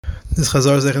This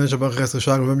Chazar is Yehuda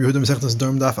Mesechtas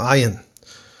Dorm Daf Ayin.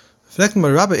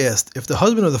 Rabbi asked, if the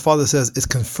husband or the father says it's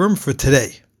confirmed for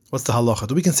today, what's the halacha?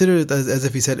 Do we consider it as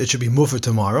if he said it should be mufer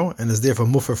tomorrow and is therefore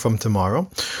mufer from tomorrow,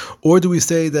 or do we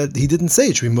say that he didn't say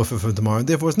it should be mufer from tomorrow and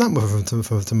therefore it's not mufer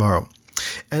from tomorrow?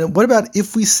 And what about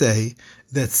if we say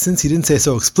that since he didn't say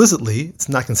so explicitly, it's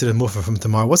not considered mufer from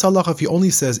tomorrow? What's halacha if he only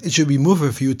says it should be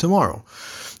mufer for you tomorrow?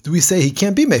 Do we say he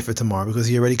can't be made for tomorrow because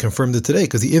he already confirmed it today?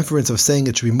 Because the inference of saying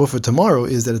it should be mufer tomorrow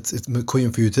is that it's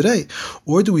mekuyim for you today.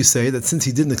 Or do we say that since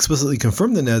he didn't explicitly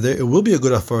confirm the neder, it will be a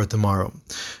good afara tomorrow?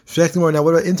 Now,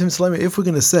 what about intim salami? If we're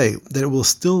going to say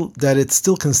that it's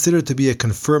still considered to be a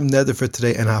confirmed neder for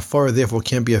today and hafara therefore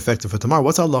can't be effective for tomorrow,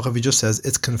 what's Allah if he just says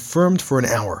it's confirmed for an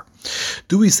hour?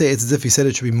 Do we say it's as if he said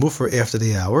it should be mufer after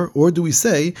the hour, or do we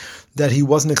say that he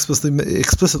wasn't explicitly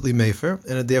mefer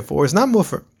and it therefore is not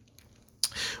mufer?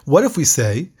 What if we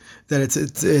say that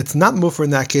it's not mufer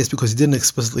in that case because he didn't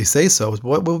explicitly say so?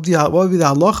 What would be the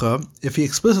halacha if he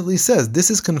explicitly says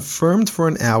this is confirmed for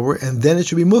an hour and then it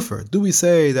should be mufer? Do we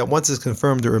say that once it's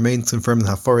confirmed, it remains confirmed and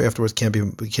hafara afterwards can't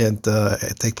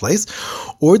take place?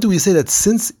 Or do we say that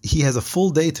since he has a full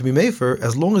day to be mefer,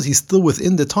 as long as he's still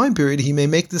within the time period, he may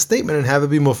make this statement and have it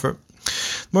be mufer?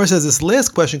 Gemara says this last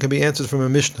question can be answered from a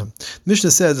Mishnah. Mishnah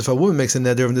says if a woman makes a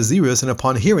neder of Nazirus and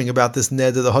upon hearing about this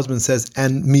neder, the husband says,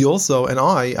 and me also, and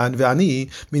I, and V'ani,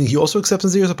 meaning he also accepts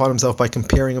Nazirus upon himself by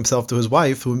comparing himself to his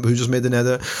wife who just made the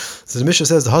neder. So the Mishnah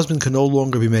says the husband can no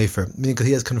longer be mefer, meaning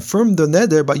he has confirmed the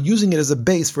neder by using it as a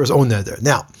base for his own neder.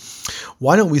 Now,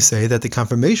 why don't we say that the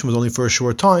confirmation was only for a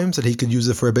short time so that he could use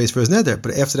it for a base for his neder,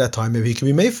 but after that time maybe he can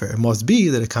be mefer? It must be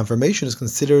that a confirmation is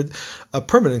considered a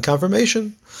permanent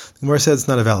confirmation. The Gemara says it's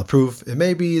not a valid proof. It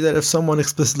may be that if someone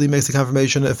explicitly makes the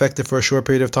confirmation effective for a short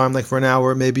period of time, like for an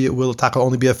hour, maybe it will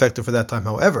only be effective for that time.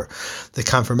 However, the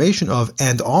confirmation of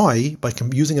and I, by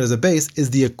using it as a base,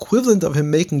 is the equivalent of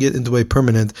him making it into a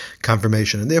permanent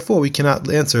confirmation, and therefore we cannot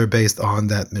answer based on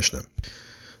that Mishnah.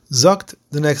 Zakt,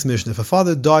 the next Mishnah. If a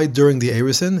father died during the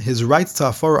Erusin, his rights to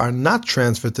Afara are not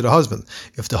transferred to the husband.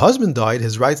 If the husband died,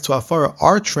 his rights to Afara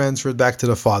are transferred back to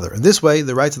the father. In this way,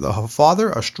 the rights of the father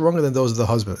are stronger than those of the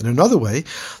husband. In another way,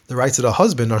 the rights of the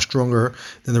husband are stronger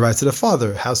than the rights of the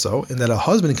father. How so? In that a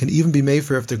husband can even be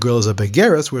mefer if the girl is a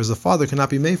begeris, whereas the father cannot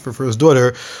be mefer for his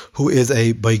daughter, who is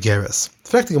a begeris.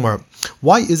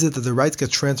 Why is it that the rights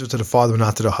get transferred to the father and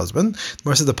not to the husband?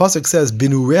 The pasuk says,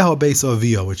 "Binureha beis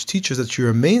avia," which teaches that she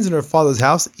remains in her father's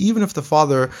house even if the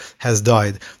father has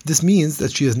died. This means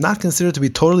that she is not considered to be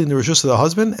totally in the rishus of the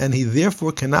husband, and he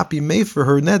therefore cannot be made for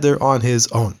her neder on his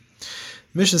own.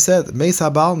 Mishnah said, "Meis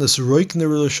habal nesroik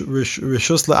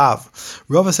rishus la'av."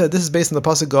 Rava said this is based on the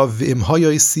pasuk of "V'im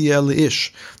hayoisia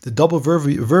leish." The double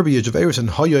verbiage of Erusin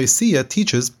hayoisia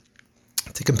teaches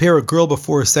to compare a girl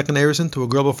before her second Erusin to a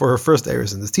girl before her first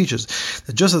Erusin. This teaches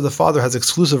that just as the father has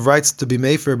exclusive rights to be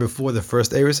mefer before the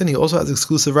first Erusin, he also has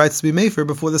exclusive rights to be mefer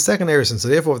before the second Erusin. So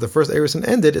therefore, if the first Erusin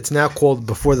ended, it's now called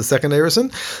before the second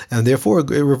Erusin, and therefore it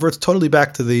reverts totally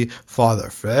back to the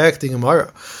father.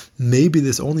 Maybe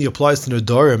this only applies to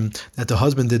Nadarim that the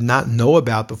husband did not know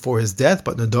about before his death,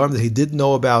 but Nadarim that he did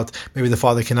know about, maybe the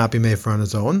father cannot be mefer on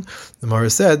his own. The Gemara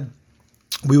said,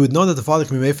 we would know that the father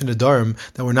can be made for Nadarim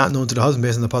that were not known to the husband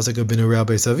based on the pasuk of Binureha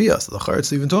beis avia. So the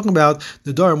Charetz even talking about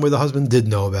Nadarim where the husband did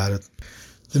know about it.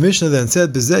 The Mishnah then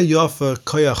said, "B'zeh yafa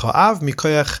koyach ha'av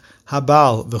mikoyach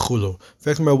habal v'chulu."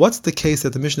 What's the case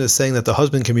that the Mishnah is saying that the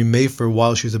husband can be made for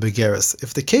while she's a begeris?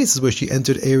 If the case is where she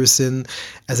entered Erusin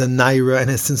as a naira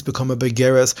and has since become a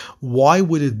begeris, why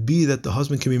would it be that the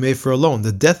husband can be made for alone?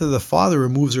 The death of the father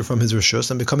removes her from his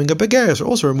rishus, and becoming a begeris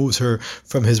also removes her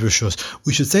from his rishus.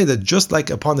 We should say that just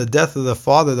like upon the death of the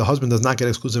father, the husband does not get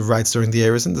exclusive rights during the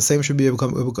Erusin, the same should be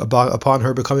upon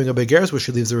her becoming a begeris, where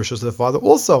she leaves the rishus of the father.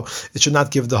 Also, it should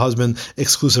not give the husband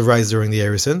exclusive rights during the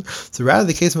Erusin. So rather,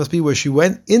 the case must be where she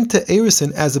went into Erusin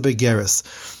as a begeris.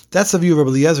 That's the view of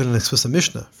Rabbi Eliezer in an explicit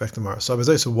Mishnah.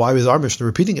 So why is our Mishnah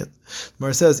repeating it?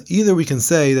 Gemara says either we can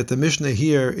say that the Mishnah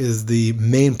here is the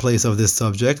main place of this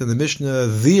subject, and the Mishnah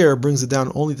there brings it down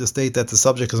only to state that the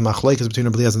subject is machlekes between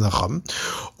Rabbi Eliezer and the Chacham,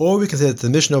 or we can say that the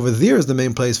Mishnah over there is the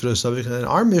main place for the subject, and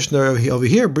our Mishnah over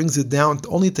here brings it down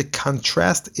only to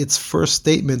contrast its first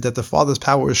statement that the father's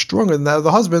power is stronger than that of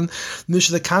the husband. The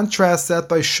Mishnah contrasts that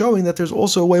by showing that there's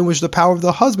also a way in which the power of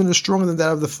the husband is stronger than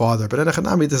that of the father. But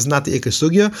this is not the Ikar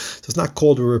Sugya. So it's not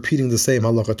called we're repeating the same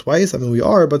halacha twice. I mean, we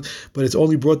are, but it's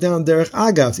only brought down derech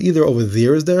agav. Either over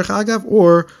there is derech agav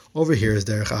or over here is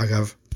derech agav.